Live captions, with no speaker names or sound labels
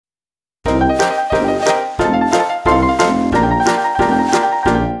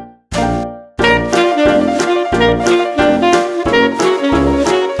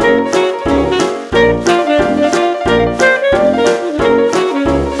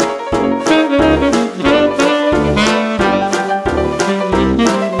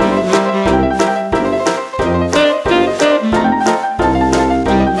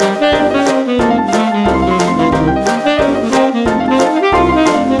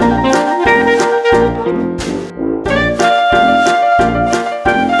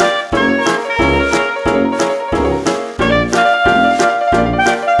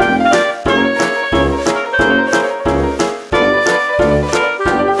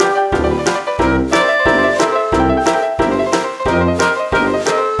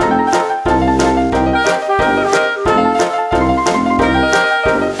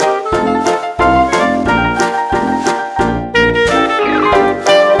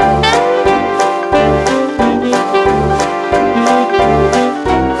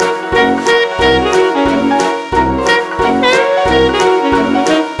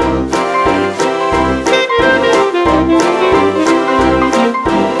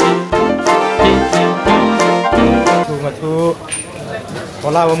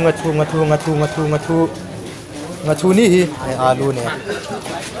Wala ngathu ni hi alu ne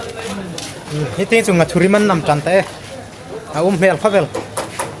hi ting chung ngathu riman nam tan ta mel khavel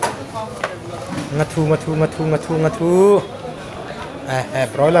ngathu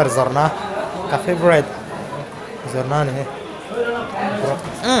broiler zarna ka favorite zarna ne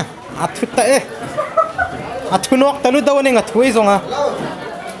athu ta athu nok talu daw ne ngathu ei zonga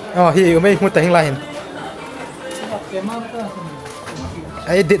hi mai mu ta hing la hin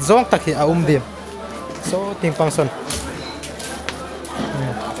ai dit zong tak hi dim so ting pangson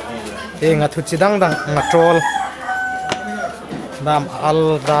ngathu chidang dang ngatrol dam al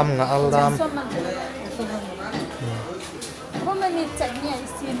dam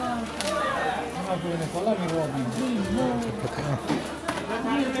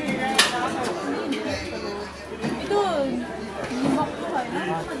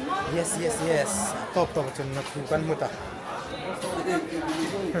yes top chun ngathu kan muta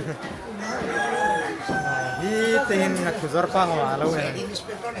hi tingin ngathu zar pa nga alo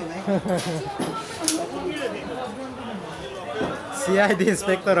CID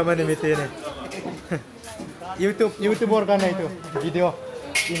inspector naman ni mitene YouTuber ka na ito video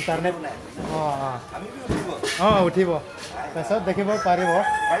internet uthibo taso dekhibo paribo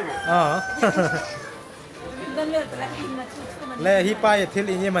le hi pa thil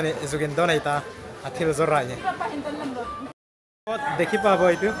inye mane zugen donai ta athil zorra ye dekhi pa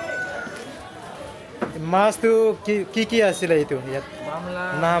boy tu mas tu ki asile itu ya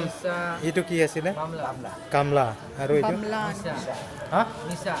nam itu ki asile kamla aru itu ha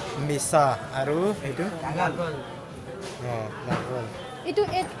misa aru itu lagol itu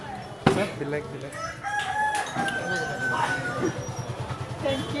bilek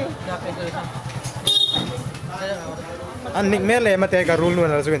thank you annik mele mate ka rule nu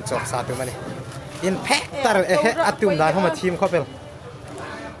na zugen chok satu mani in pektar atum da homa team kopel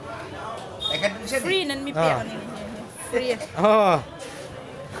free nan mi pe ani free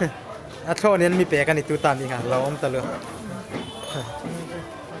atho nen mi pe kan itu tam mi ha lo om ta lo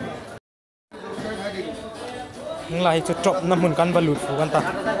nglai chu drop na mun kan balut fu kan ta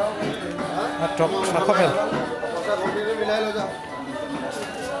drop na kopel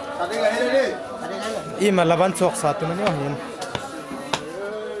ima laban chok satu mani hin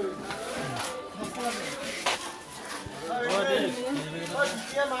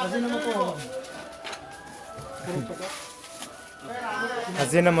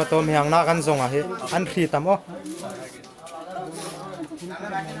azina mo to hmehangna kan zonga he an khri tamo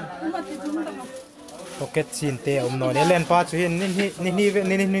pocket chin te no ne len pa chu hin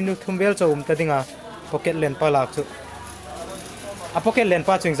ni thumbel cho ta dinga pocket len pa lak chu a pocket len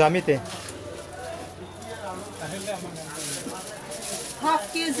pa chu exami te half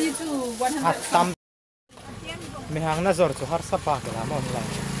kg to 100 tam hmehangna zor chu har sapa ka la mo la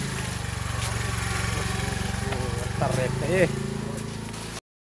tarek te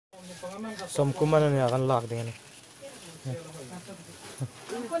som kuman ne akan lak dengan ni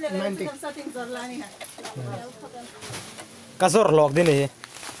kasor lok din ni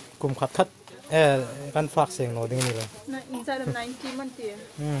kum khat kan fak seng no ding ni la inside of 90 month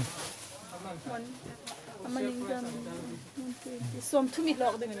one amaning jam som thumi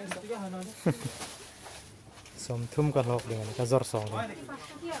lok ding ni som thum ka lok dengan kasor song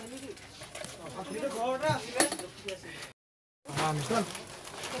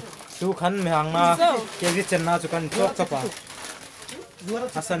tu khan hmehangna kg chenna chu kan chok chapa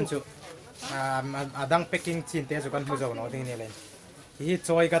asan chu adang packing chin te chu kan hu zo no ding ni len hi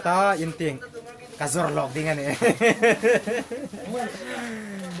choi ka ta in ting ka zor lok ding ani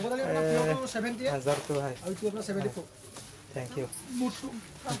 70 hazar tu hai 74 thank you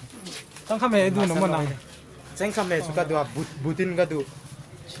tang khame du no mon nang cheng khame chu ka du butin ka du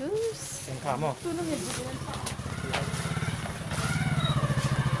choose cheng khamo tu no me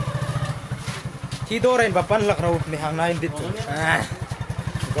Tidorin bapan lak rau hmehangna in dit chu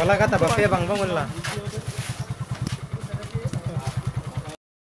Golaghat ba pe bang bang la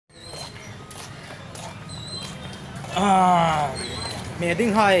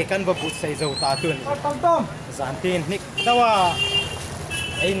meding hai kan ba but sai zo ta tun zantin nik dawa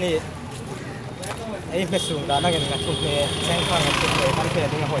ai me sung da na gen na thuk ne cheng khang na thuk ne kan pe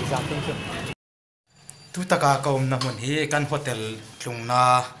ding hoi zantin chu tu taka kaum na mun hi kan hotel tlungna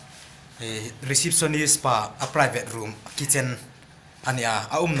receptionist pa a private room kitchen ania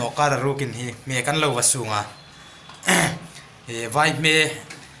a no ka rukin hi me kan lo wasunga vai me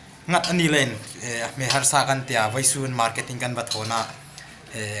ngat ani len me har sa kan tia vaisun marketing kan bathona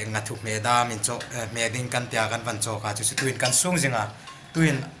ngathu me da min cho me ding kan tia kan van cho ka chu tuin kan sung jinga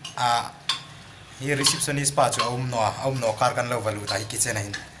tuin a hi receptionist pa chu aum no kar kan lo valu ta hi kitchen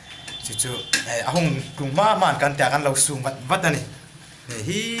hin chu ahung tung ma man kan ta kan lo sung wat ani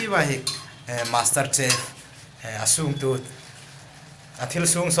hi wa hi master chef asung tu athil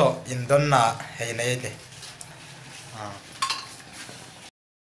sung so in don na hei nei te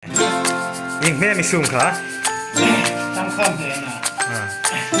ing me mi sung kha sang kham he na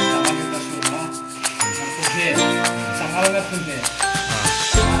sang ma ta sung ma sang ko he sang al na thun he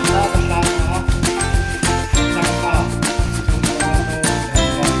la ta la na sang ka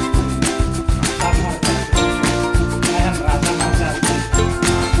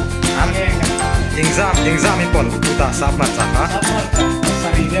exam ipon uta sapa chaka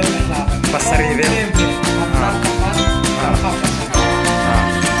pasari vel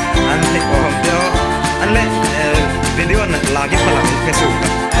an lik ohom dio anle video na lagi pala mesu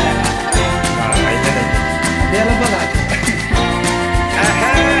ai ne bela bala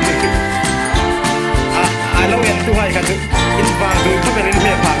alo yang tu hai kan in bang du tu berin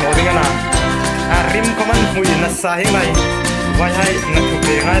me pa no dingana rim koman hui na sahi mai vai hai ngathu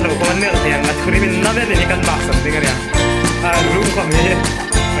pe ngai lo kon ne tiang ngathu rim na ve ni kan bak sam dingania room ko me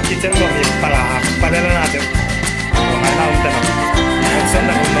kitchen ko me para na de ko ngai na umta na son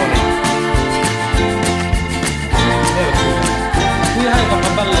da no le kui hai ko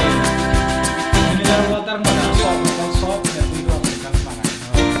kabal le mineral water ma na shop ne kui do kan mana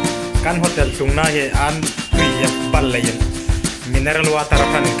kan hotel tungna he an kui ya bal le mineral water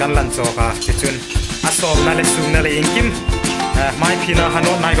kan lan choka kichun asom na le sung na le inkim mai phina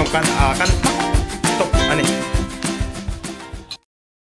hanot nai ko kan top ani